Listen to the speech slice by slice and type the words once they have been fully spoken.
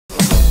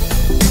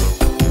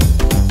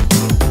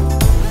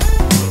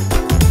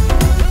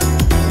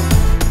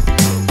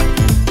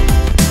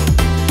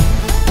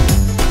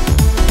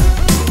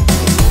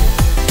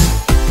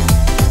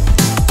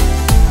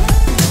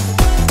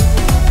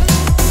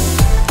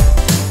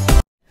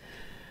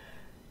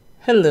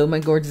Hello, my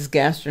gorgeous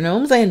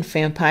gastronomes and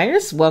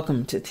vampires.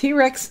 Welcome to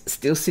T-Rex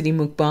Steel City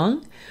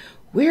Mukbang.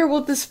 Where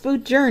will this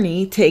food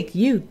journey take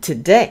you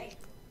today?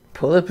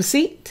 Pull up a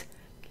seat.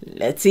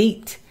 Let's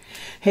eat.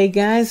 Hey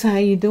guys, how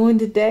you doing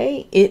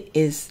today? It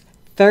is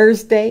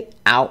Thursday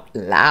out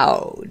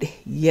loud.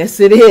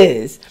 Yes, it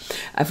is.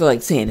 I feel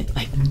like saying it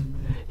like,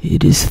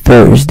 it is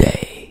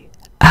Thursday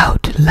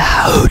out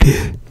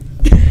loud.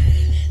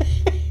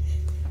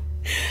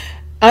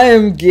 I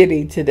am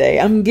giddy today.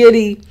 I'm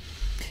giddy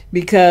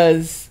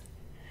because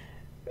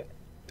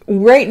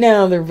right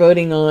now they're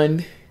voting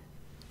on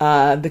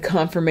the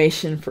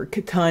confirmation for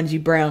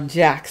Ketanji Brown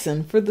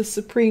Jackson for the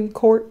Supreme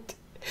Court.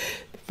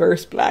 The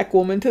first black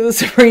woman to the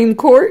Supreme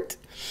Court.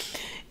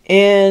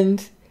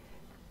 And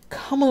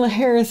Kamala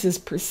Harris is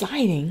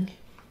presiding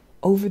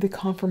over the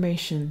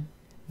confirmation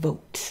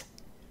vote.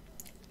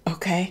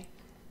 Okay?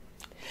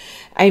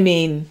 I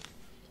mean,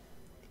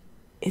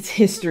 it's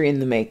history in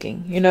the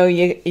making. You know,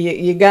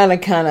 you gotta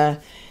kind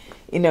of,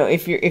 you know,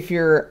 if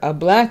you're a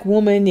black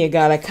woman, you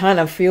gotta kind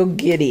of feel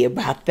giddy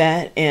about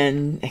that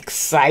and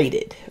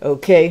excited,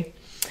 okay?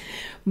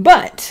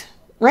 But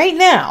right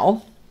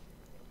now,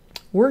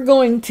 we're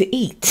going to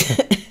eat.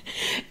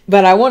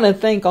 But I want to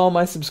thank all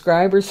my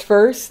subscribers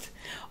first.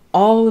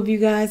 All of you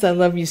guys, I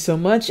love you so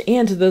much.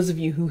 And to those of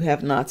you who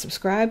have not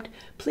subscribed,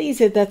 please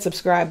hit that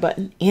subscribe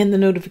button and the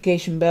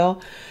notification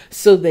bell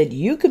so that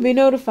you can be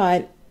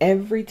notified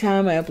every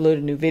time I upload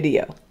a new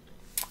video.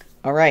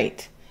 All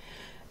right.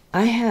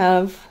 I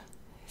have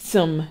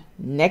some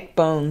neck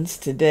bones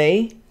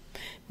today.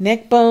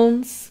 Neck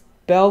bones,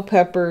 bell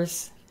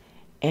peppers,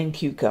 and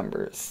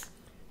cucumbers.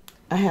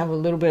 I have a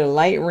little bit of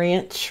light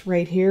ranch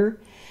right here.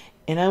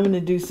 And I'm going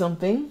to do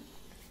something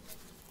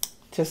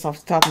just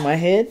off the top of my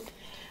head.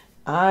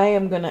 I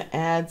am going to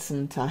add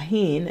some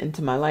tahini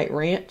into my light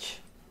ranch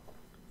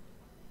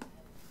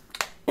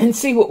and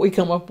see what we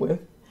come up with.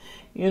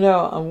 You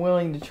know, I'm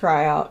willing to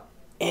try out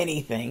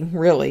anything,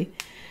 really.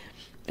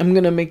 I'm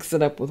going to mix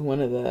it up with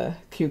one of the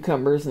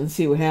cucumbers and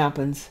see what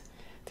happens.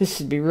 This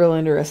should be real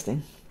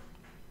interesting.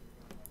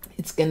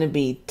 It's going to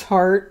be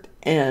tart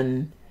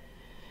and,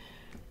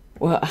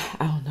 well,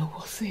 I don't know.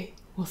 We'll see.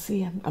 We'll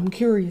see. I'm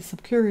curious. I'm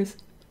curious.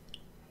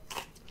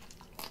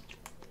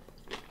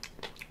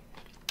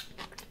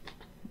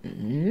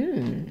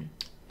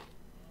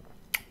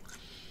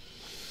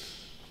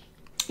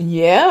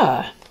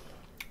 Yeah.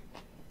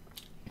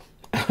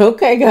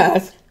 Okay,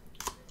 guys.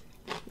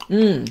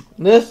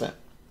 Listen.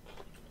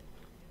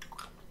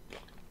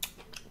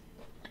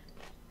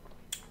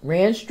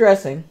 Ranch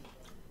dressing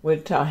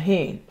with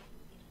tahini.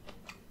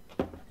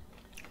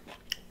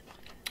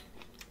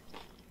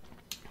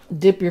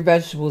 Dip your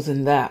vegetables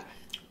in that.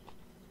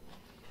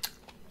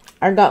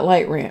 I got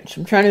light ranch.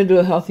 I'm trying to do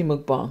a healthy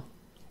mukbang.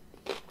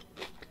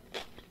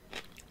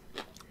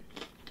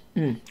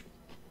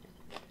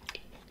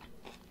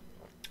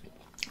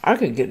 I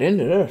could get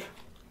into this.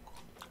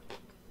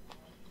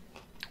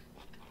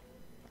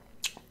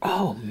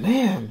 Oh,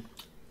 man.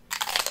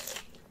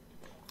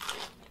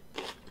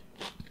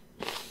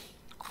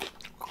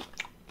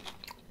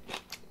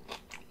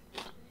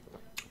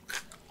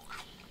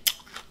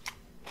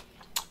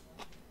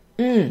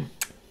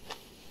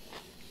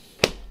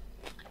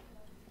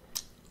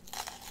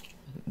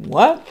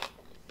 What?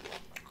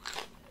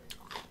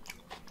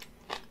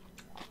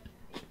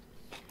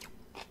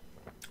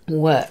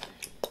 What?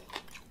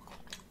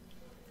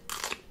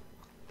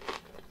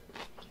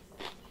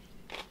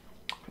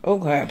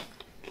 Okay.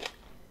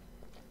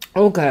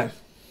 Okay.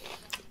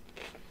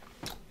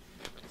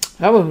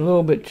 That was a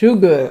little bit too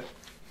good.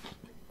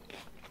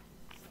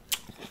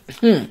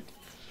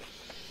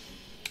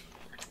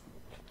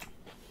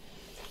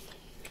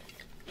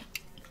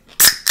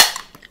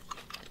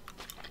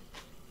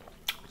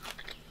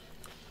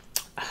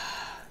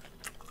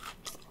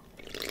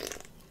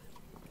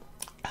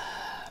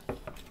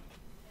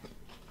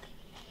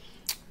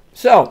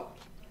 So,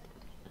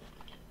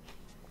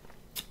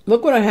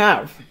 look what I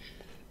have.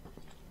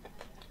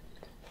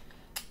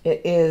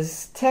 It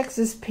is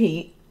Texas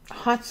Pete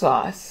hot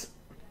sauce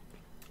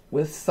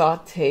with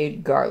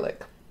sauteed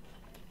garlic.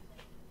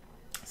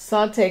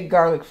 Sauteed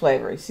garlic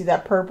flavor. You see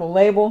that purple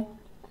label?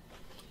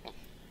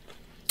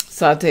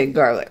 Sauteed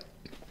garlic.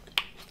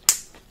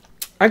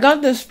 I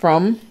got this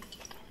from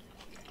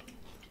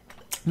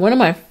one of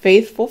my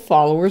faithful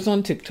followers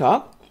on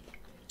TikTok.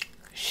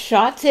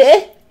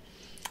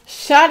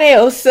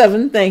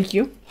 Shade07, thank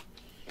you.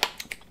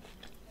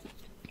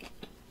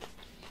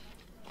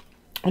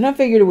 And I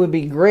figured it would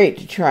be great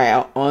to try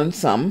out on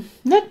some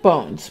neck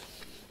bones.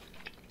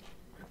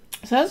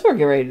 So that's what we're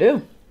getting ready to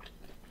do.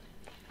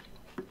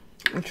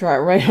 We'll try it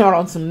right out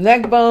on some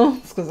neck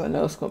bones because I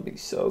know it's going to be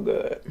so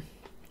good.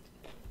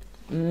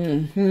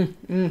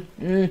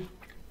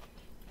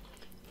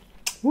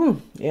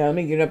 Woo. Yeah, let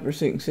me get up here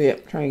so you can see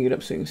it. Try and get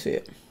up so you can see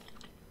it.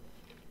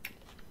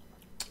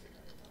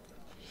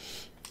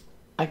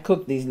 I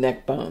cooked these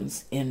neck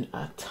bones in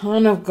a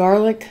ton of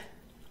garlic.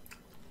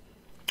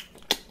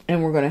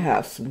 And we're going to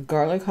have some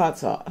garlic hot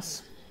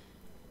sauce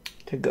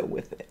to go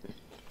with it.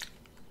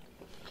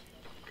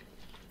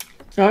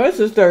 Now, this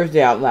is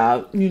Thursday Out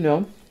Loud, you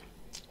know.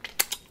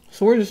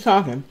 So we're just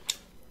talking.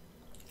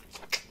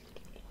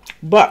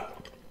 But,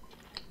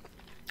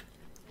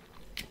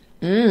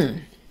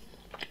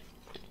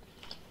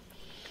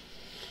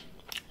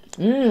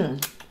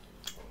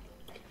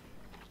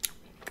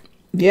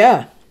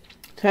 yeah.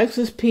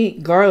 Texas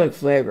Pete garlic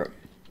flavor.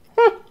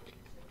 Huh.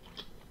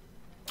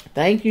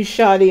 Thank you,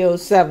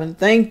 Shoddy07.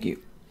 Thank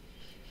you.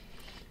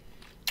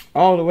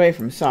 All the way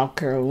from South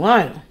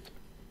Carolina.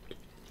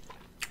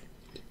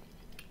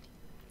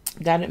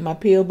 Got it in my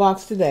P.O.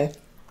 box today.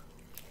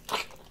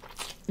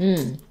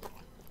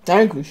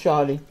 Thank you,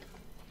 Shoddy.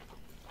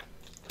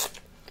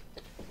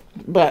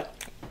 But,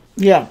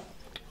 yeah.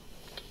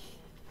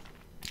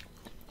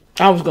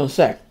 I was going to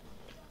say.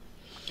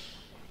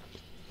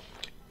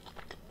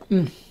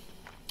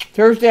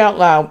 Thursday Out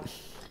Loud.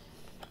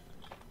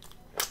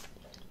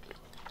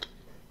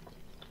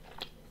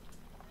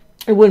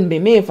 It wouldn't be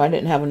me if I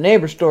didn't have a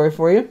neighbor story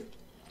for you.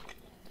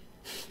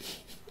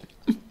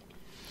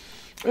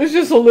 It's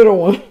just a little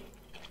one.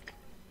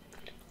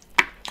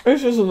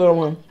 It's just a little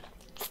one.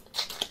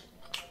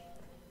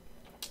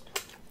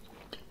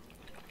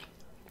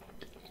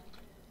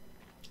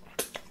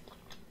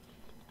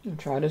 I'll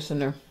try this in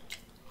there.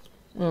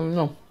 Oh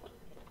no.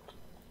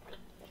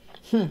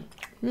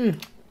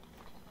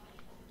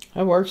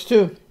 That works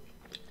too.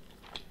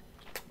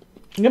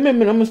 Give me a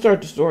minute, I'm gonna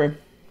start the story.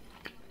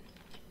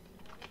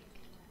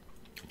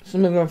 So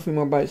I'm gonna go a few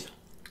more bites.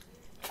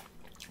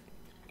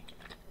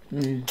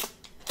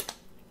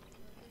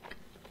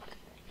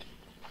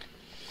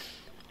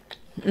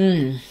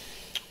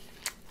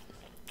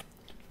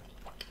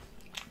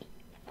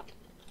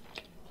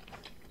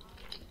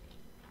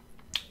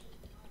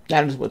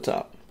 That is what's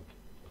up.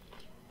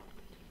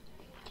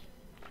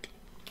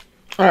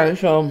 Alright,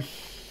 so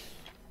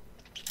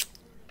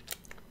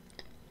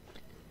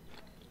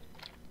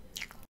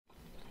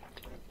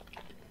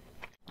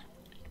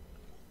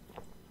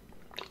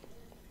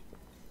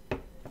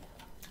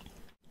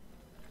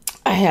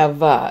I have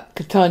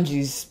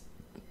Ketanji's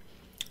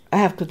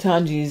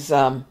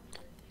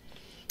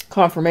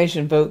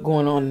confirmation vote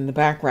going on in the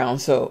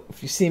background, so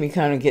if you see me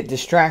kind of get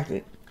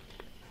distracted.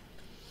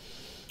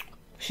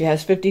 She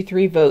has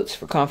 53 votes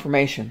for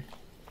confirmation.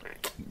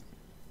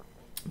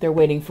 They're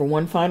waiting for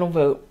one final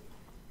vote,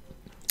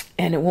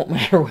 and it won't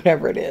matter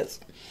whatever it is.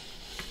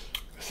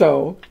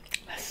 So,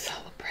 let's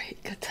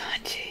celebrate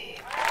Ketanji.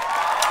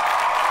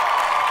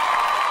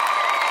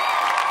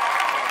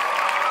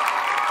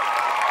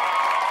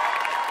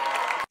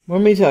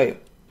 Let me tell you,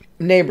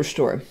 neighbor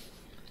story.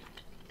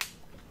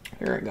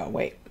 Here I go.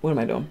 Wait, what am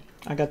I doing?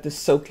 I got this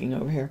soaking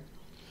over here.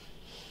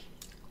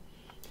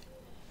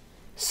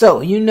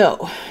 So, you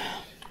know,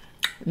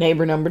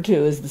 neighbor number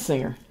 2 is the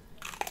singer.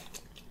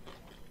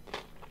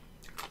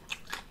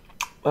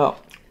 Well,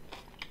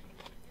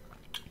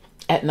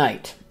 at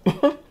night.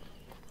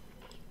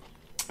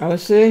 I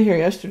was sitting here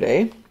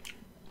yesterday.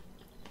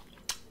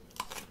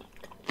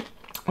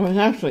 I was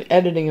actually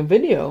editing a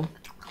video.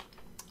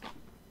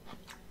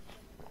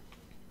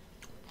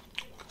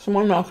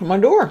 Someone knocked on my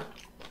door.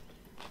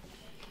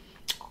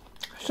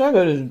 So I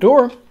go to the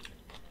door.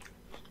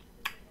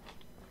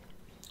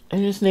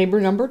 And it's neighbor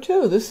number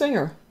 2, the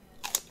singer.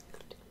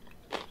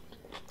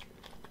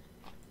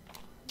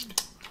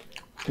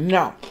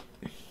 Now,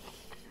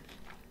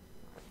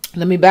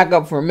 let me back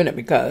up for a minute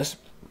because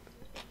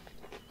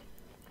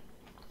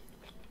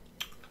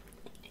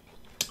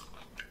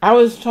I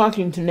was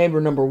talking to neighbor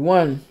number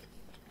 1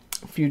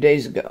 a few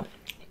days ago.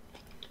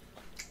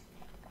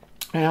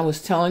 And I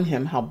was telling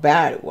him how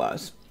bad it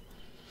was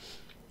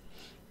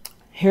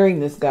hearing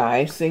this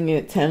guy singing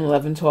at 10,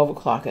 11, 12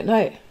 o'clock at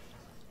night.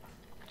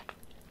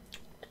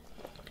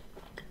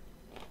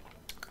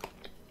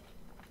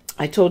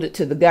 I told it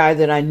to the guy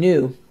that I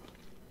knew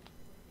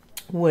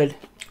would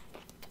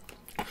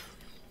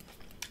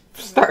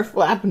start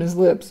flapping his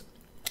lips.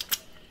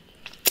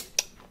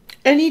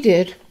 And he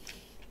did.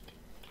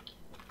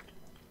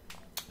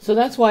 So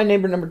that's why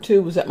neighbor number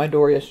 2 was at my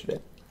door yesterday.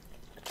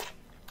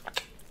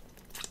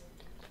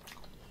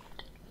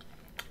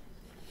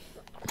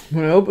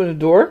 When I opened the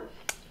door,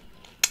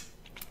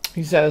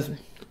 he says,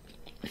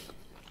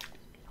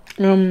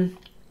 you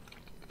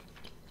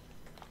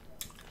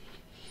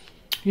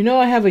know,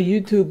 I have a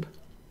YouTube,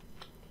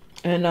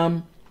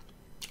 and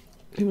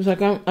he was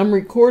like, I'm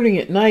recording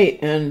at night,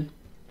 and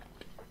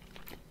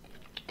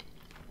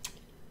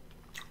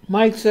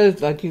Mike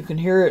says, like, you can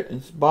hear it,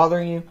 it's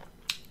bothering you.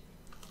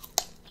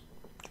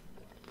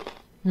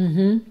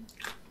 I'm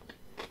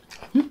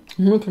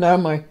looking at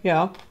him like,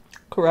 yeah,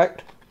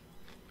 correct.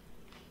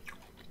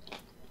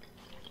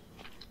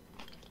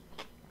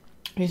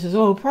 He says,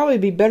 oh, it'll probably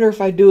be better if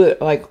I do it,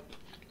 like,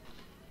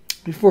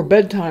 before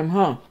bedtime,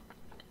 huh?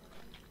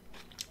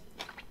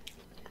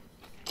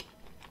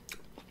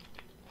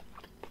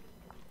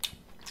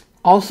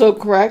 Also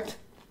correct.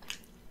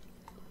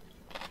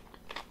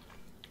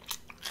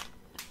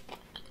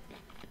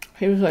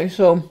 He was like,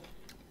 so,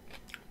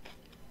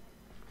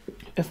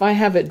 if I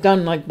have it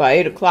done, like, by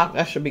 8 o'clock,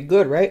 that should be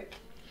good, right?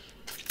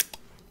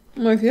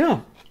 I'm like, yeah.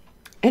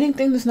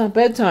 anything that's not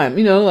bedtime.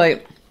 You know,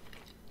 like,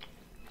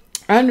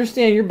 I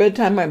understand your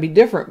bedtime might be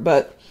different,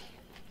 but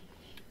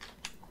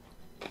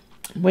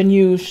when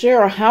you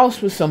share a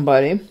house with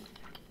somebody,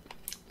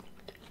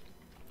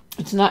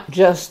 it's not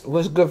just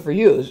what's good for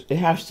you. It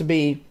has to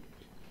be,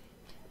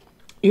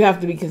 you have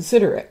to be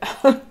considerate.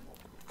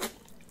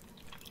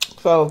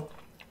 So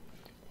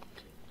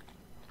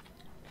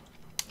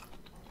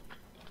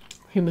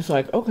he was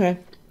like, okay,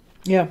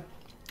 yeah,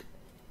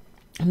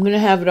 I'm going to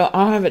have it,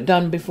 I'll have it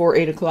done before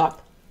 8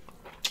 o'clock.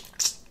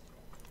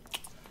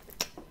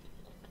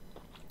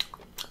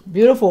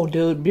 Beautiful,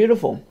 dude,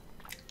 beautiful.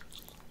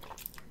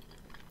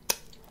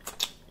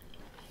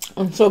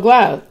 I'm so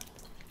glad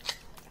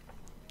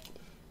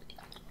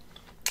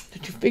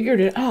that you figured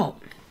it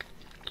out.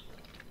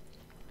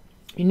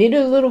 You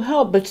needed a little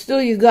help, but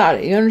still you got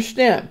it. You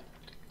understand?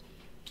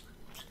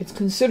 It's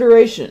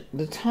consideration,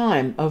 the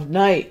time of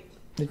night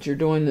that you're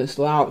doing this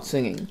loud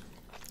singing.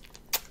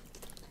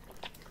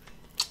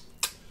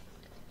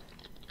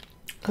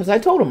 Because I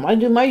told him, I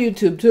do my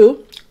YouTube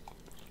too.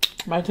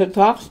 My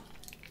TikToks.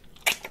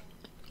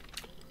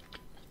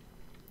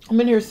 I'm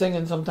in here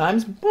singing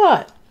sometimes,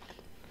 but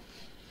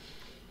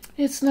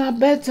it's not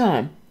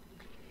bedtime.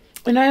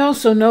 And I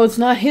also know it's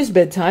not his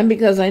bedtime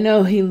because I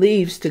know he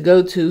leaves to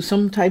go to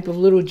some type of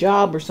little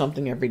job or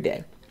something every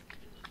day.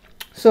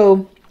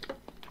 So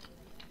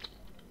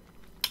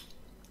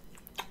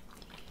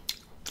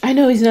I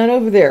know he's not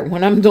over there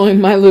when I'm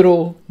doing my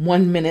little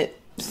 1-minute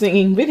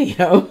singing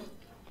video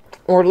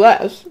or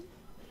less.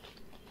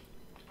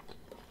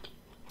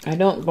 I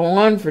don't go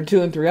on for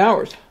 2 and 3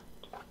 hours.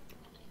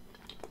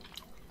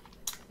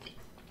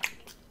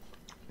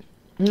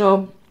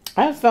 No,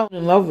 I fell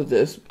in love with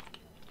this.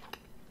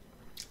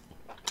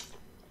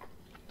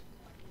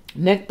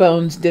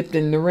 NeckBones dipped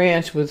in the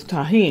ranch with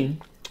tahini.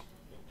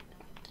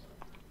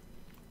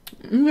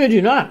 Did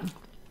you not?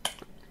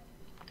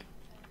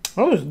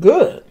 That was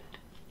good.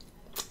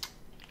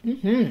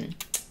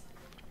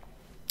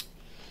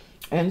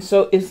 And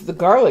so is the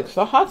garlic,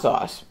 the hot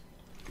sauce.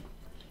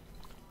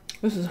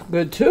 This is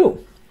good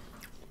too.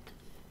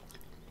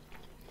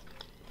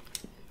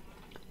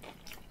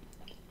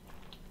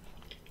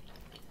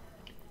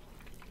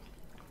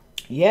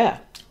 Yeah.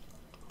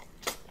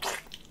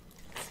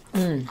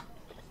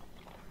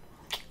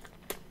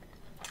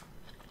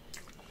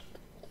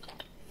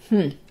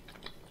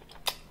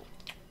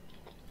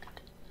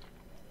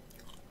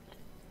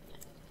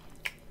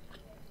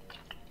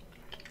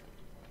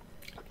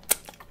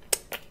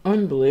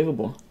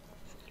 Unbelievable.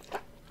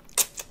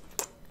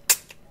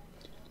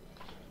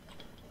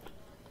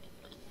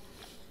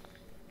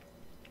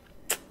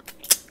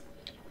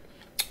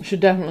 You should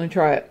definitely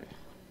try it.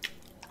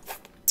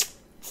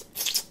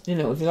 You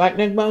know, if you like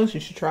NeckBones, you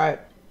should try it.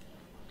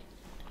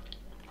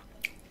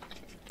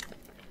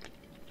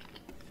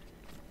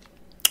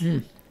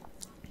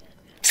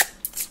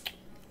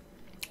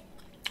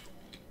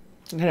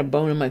 I got a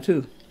bone in my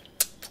tooth.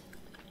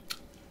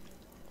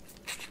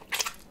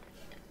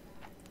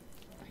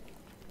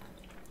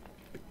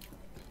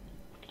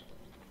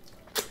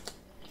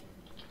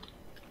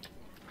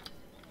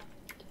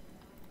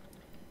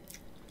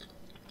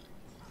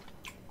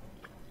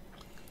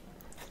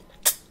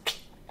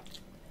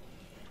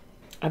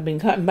 I've been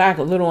cutting back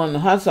a little on the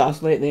hot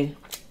sauce lately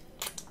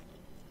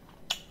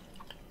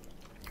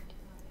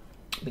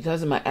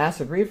because of my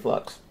acid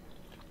reflux.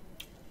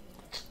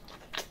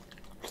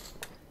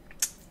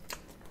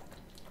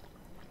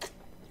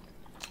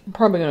 I'm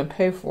probably going to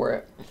pay for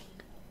it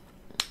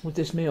with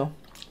this meal,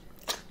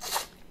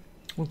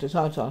 with this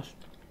hot sauce.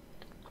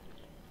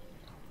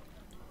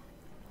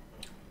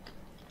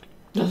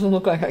 Doesn't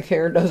look like I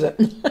care, does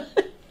it?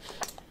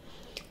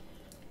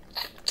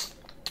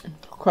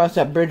 Cross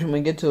that bridge when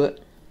we get to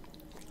it.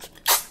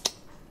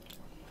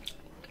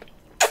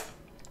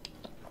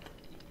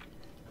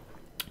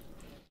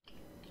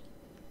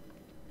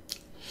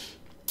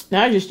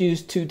 Now I just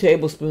used 2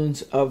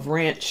 tablespoons of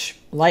ranch,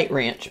 light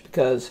ranch,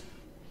 because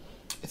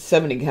it's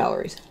 70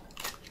 calories.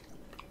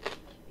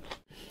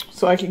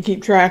 So I can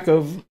keep track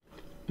of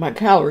my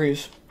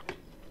calories.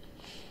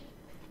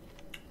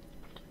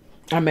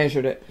 I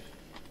measured it.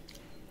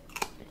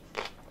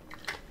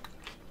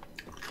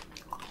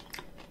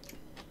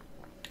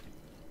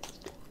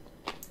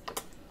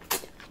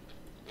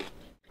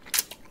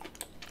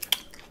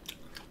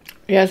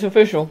 Yeah, it's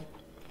official.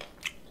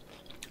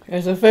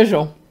 It's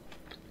official.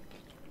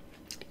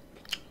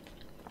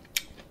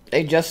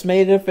 They just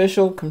made it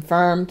official,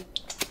 confirmed.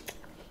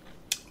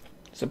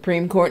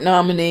 Supreme Court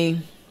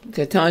nominee,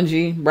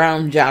 Ketanji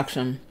Brown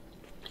Jackson.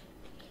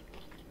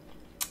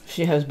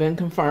 She has been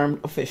confirmed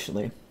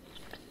officially.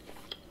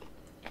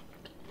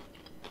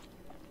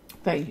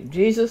 Thank you,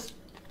 Jesus.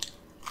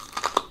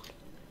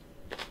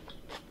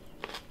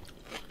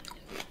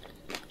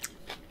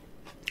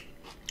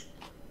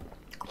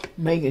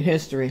 Making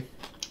history.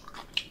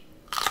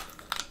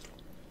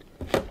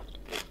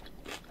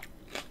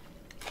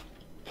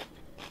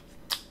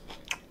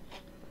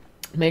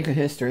 Making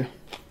history.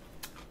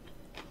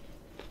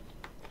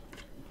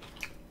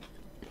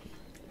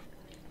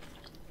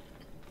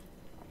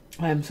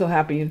 I am so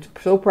happy and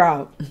so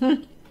proud.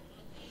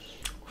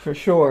 For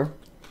sure.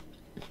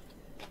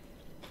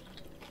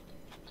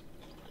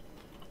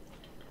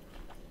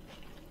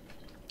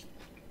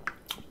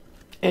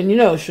 And you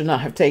know it should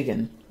not have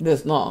taken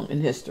this long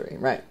in history,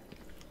 right?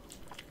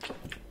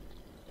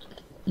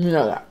 You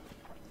know that.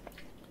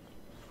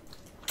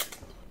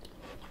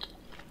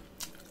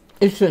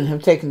 It shouldn't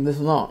have taken this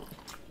long.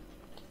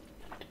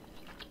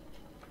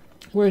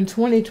 We're in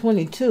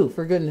 2022,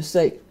 for goodness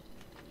sake.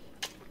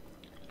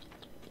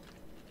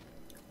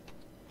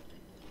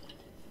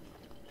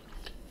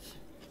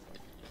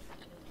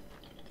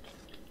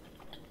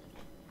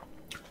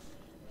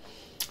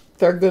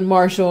 Thurgood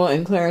Marshall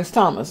and Clarence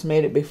Thomas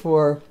made it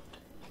before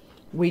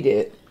we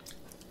did.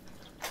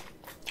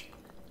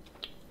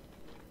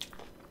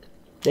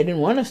 They didn't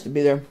want us to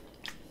be there.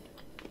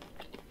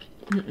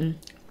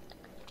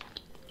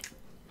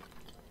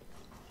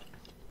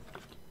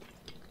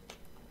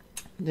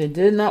 They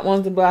did not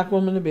want the black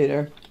woman to be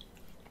there.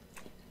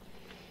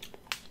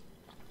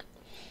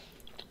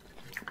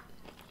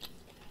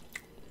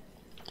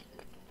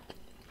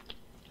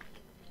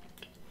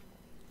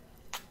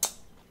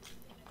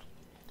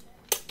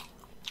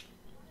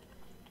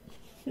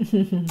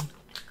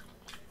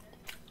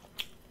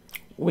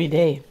 We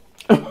did.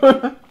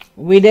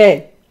 We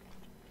did.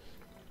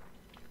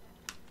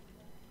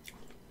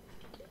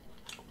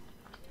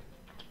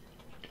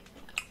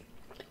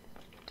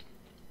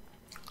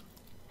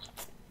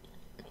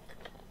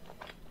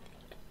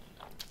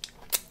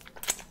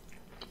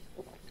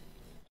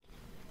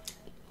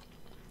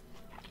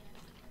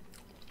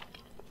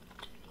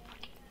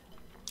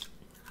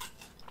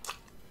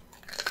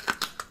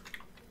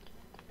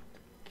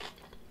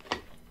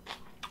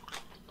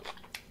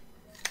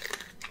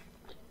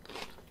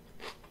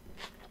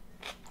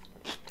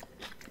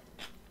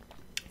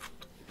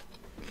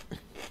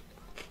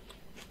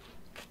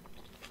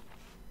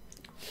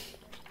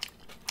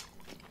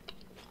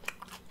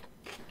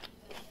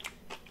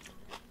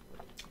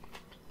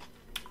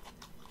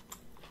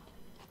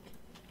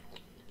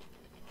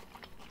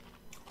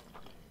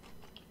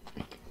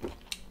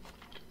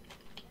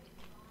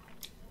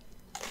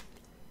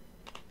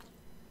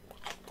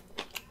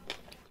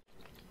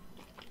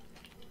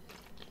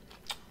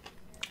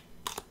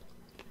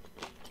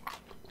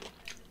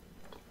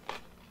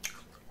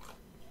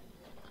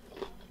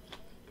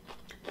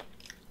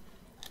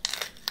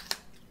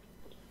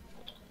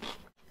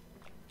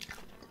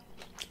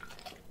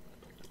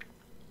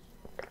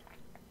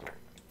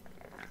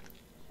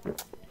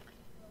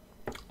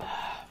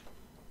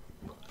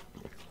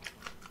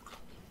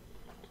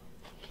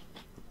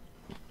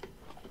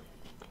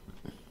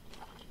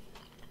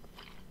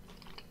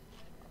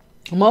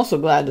 I'm also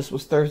glad this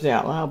was Thursday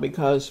Out Loud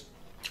because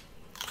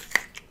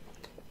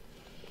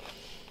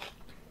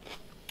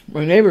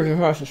my neighbors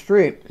across the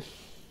street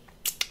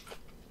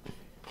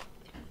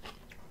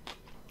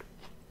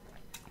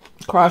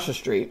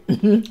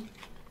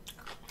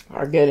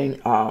are getting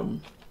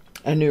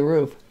a new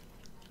roof.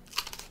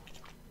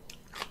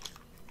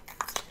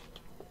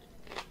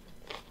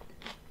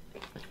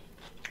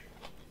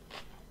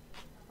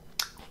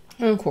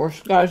 And of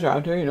course, guys are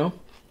out there, you know,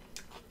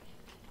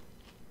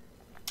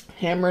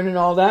 hammering and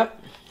all that.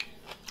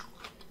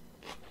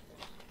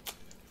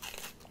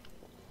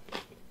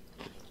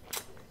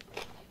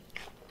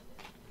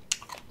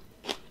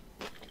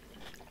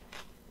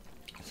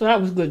 So that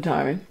was good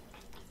timing.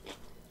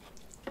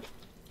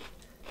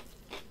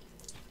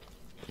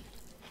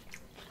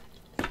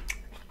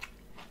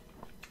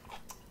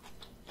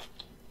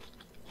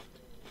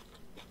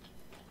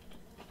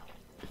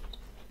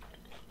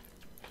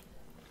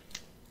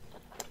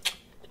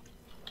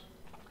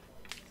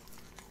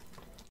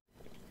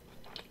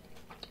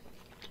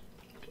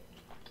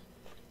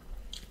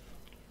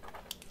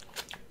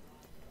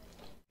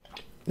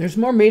 There's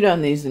more meat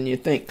on these than you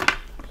think.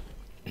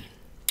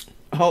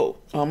 Oh,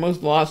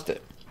 almost lost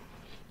it.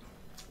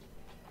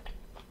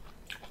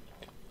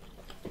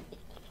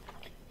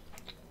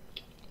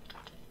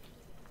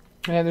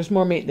 Yeah, there's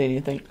more meat than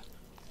you think.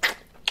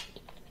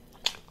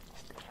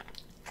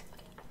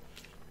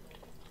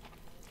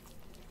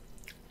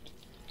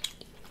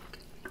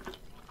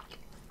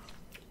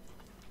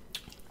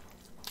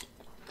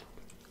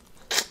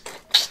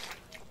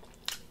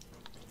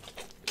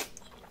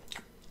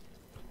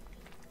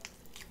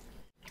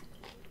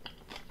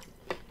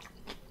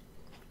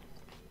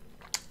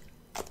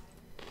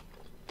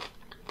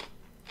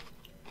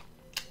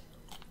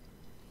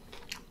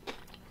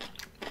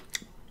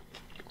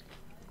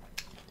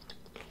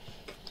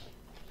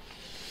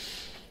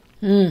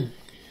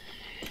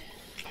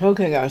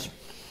 Okay, guys.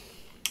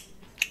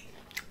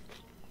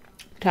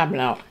 Tapping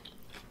out.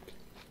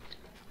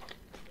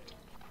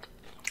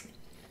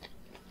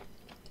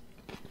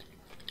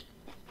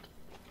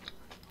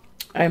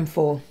 I am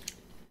full.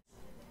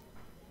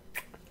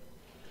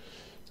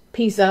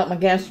 Peace out, my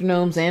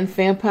gastronomes and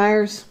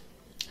vampires.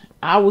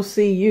 I will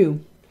see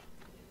you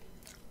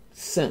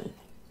soon.